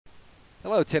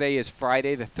Hello, today is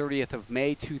Friday, the 30th of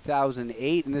May,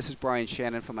 2008, and this is Brian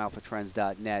Shannon from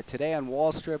AlphaTrends.net. Today on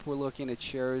Wall Street, we're looking at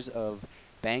shares of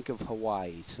Bank of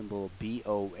Hawaii, symbol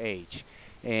BOH.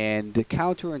 And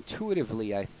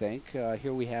counterintuitively, I think,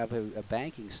 here we have a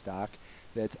banking stock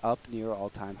that's up near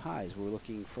all-time highs. We're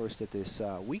looking first at this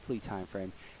weekly time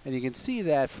frame, and you can see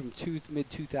that from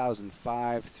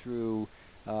mid-2005 through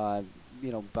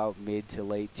about mid to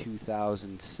late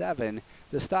 2007,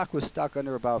 the stock was stuck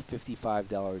under about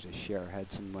 $55 a share.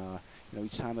 Had some,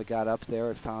 each time it got up there,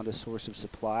 it found a source of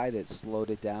supply that slowed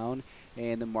it down,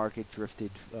 and the market drifted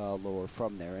lower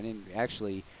from there. And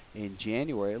actually, in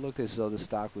January, it looked as though the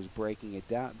stock was breaking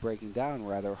down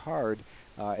rather hard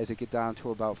as it get down to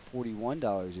about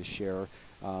 $41 a share.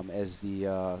 As the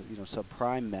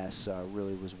subprime mess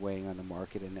really was weighing on the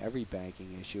market and every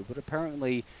banking issue. But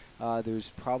apparently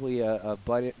there's probably a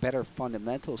better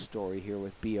fundamental story here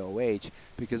with BOH,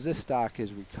 because this stock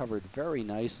has recovered very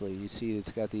nicely. You see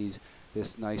it's got this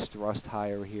nice thrust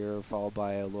higher here, followed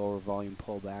by a lower volume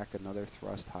pullback, another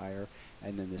thrust higher,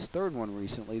 and then this third one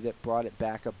recently that brought it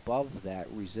back above that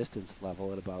resistance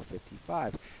level at about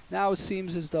 55. Now it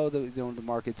seems as though the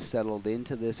market's settled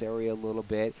into this area a little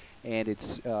bit, and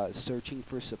it's searching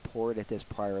for support at this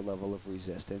prior level of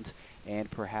resistance and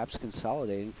perhaps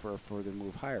consolidating for a further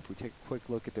move higher. If we take a quick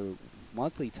look at the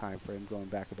monthly time frame going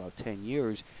back about 10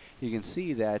 years, you can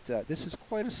see that this is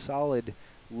quite a solid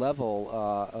level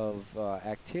of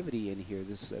activity in here.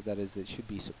 It should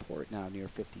be support now near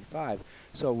 55.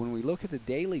 So when we look at the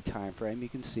daily time frame, you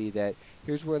can see that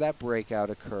here's where that breakout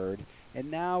occurred,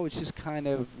 and now it's just kind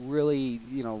of really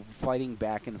fighting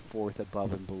back and forth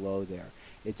above and below there.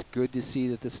 It's good to see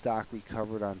that the stock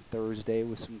recovered on Thursday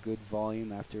with some good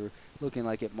volume after looking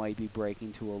like it might be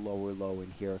breaking to a lower low in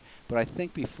here. But I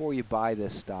think before you buy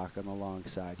this stock on the long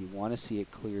side, you want to see it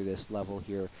clear this level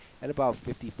here at about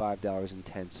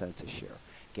 $55.10 a share.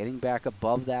 Getting back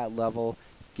above that level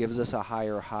gives us a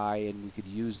higher high, and we could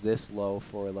use this low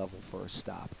for a level for a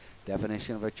stop.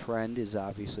 Definition of a trend is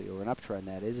obviously, or an uptrend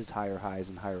that is, it's higher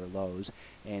highs and higher lows,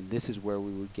 and this is where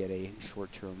we would get a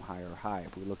short-term higher high.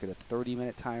 If we look at a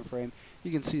 30-minute time frame,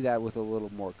 you can see that with a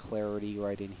little more clarity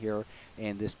right in here,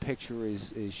 and this picture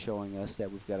is showing us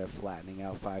that we've got a flattening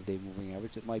out 5-day moving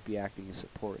average that might be acting as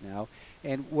support now.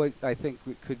 And what I think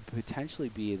could potentially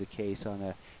be the case on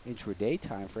a intraday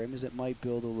time frame is it might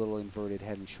build a little inverted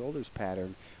head and shoulders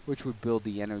pattern, which would build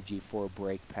the energy for a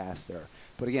break past there.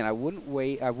 But again, I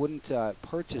wouldn't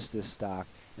purchase this stock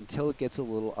until it gets a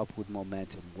little upward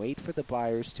momentum. Wait for the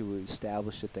buyers to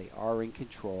establish that they are in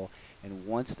control, and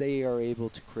once they are able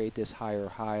to create this higher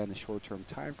high on the short-term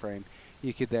time frame,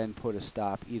 you could then put a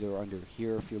stop either under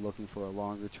here if you're looking for a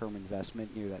longer-term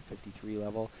investment near that 53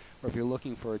 level, or if you're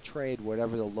looking for a trade,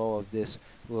 whatever the low of this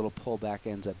little pullback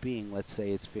ends up being. Let's say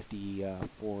it's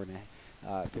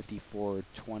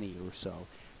 54.20 or so.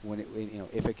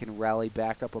 If it can rally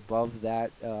back up above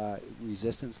that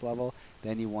resistance level,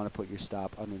 then you want to put your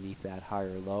stop underneath that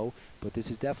higher low. But this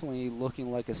is definitely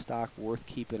looking like a stock worth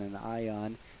keeping an eye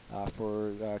on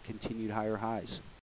for continued higher highs.